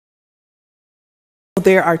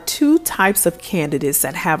There are two types of candidates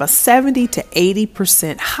that have a 70 to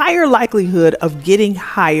 80% higher likelihood of getting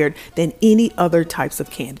hired than any other types of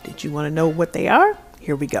candidate. You want to know what they are?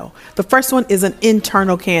 Here we go. The first one is an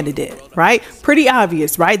internal candidate, right? Pretty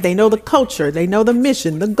obvious, right? They know the culture, they know the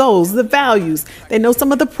mission, the goals, the values, they know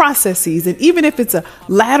some of the processes. And even if it's a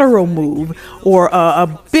lateral move or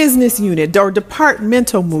a business unit or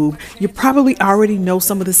departmental move, you probably already know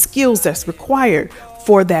some of the skills that's required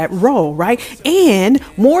for that role, right? And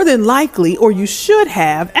more than likely, or you should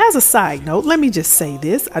have, as a side note, let me just say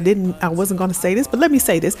this. I wasn't going to say this, but let me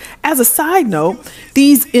say this. As a side note,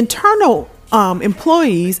 these internal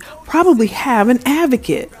employees probably have an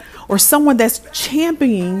advocate or someone that's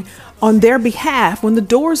championing on their behalf when the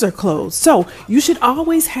doors are closed. So you should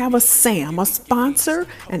always have a SAM, a sponsor,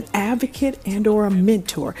 an advocate, and or a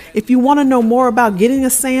mentor. If you want to know more about getting a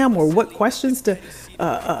SAM or what questions to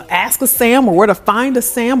ask a SAM or where to find a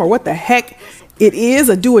SAM or what the heck it is,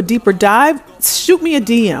 or do a deeper dive, shoot me a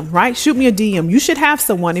DM, right? Shoot me a DM. You should have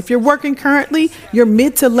someone. If you're working currently, your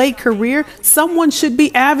mid to late career, someone should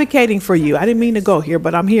be advocating for you. I didn't mean to go here,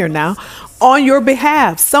 but I'm here now. On your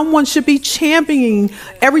behalf, someone should be championing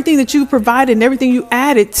everything that you provided and everything you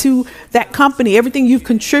added to that company, everything you've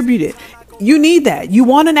contributed. You need that. You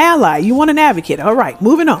want an ally. You want an advocate. All right,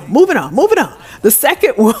 moving on. The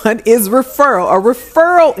second one is a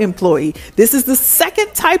referral employee. This is the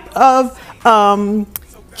second type of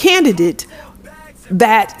candidate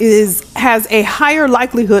that has a higher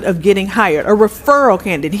likelihood of getting hired, a referral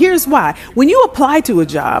candidate. Here's why. When you apply to a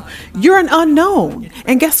job, you're an unknown.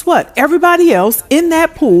 And guess what? Everybody else in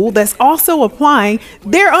that pool that's also applying,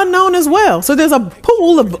 they're unknown as well. So there's a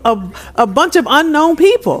pool of a bunch of unknown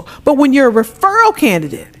people. But when you're a referral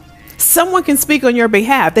candidate, someone can speak on your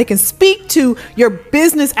behalf. They can speak to your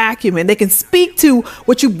business acumen. They can speak to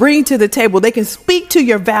what you bring to the table. They can speak to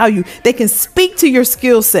your value. They can speak to your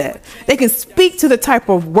skill set. They can speak to the type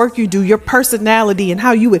of work you do, your personality, and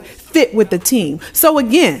how you would fit with the team. So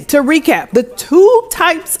again, to recap, the two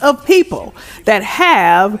types of people that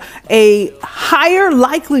have a higher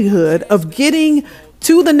likelihood of getting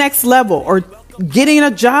to the next level or getting a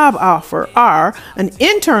job offer are an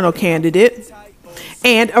internal candidate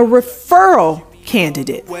and a referral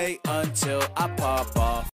candidate. Wait until I pop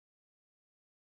off.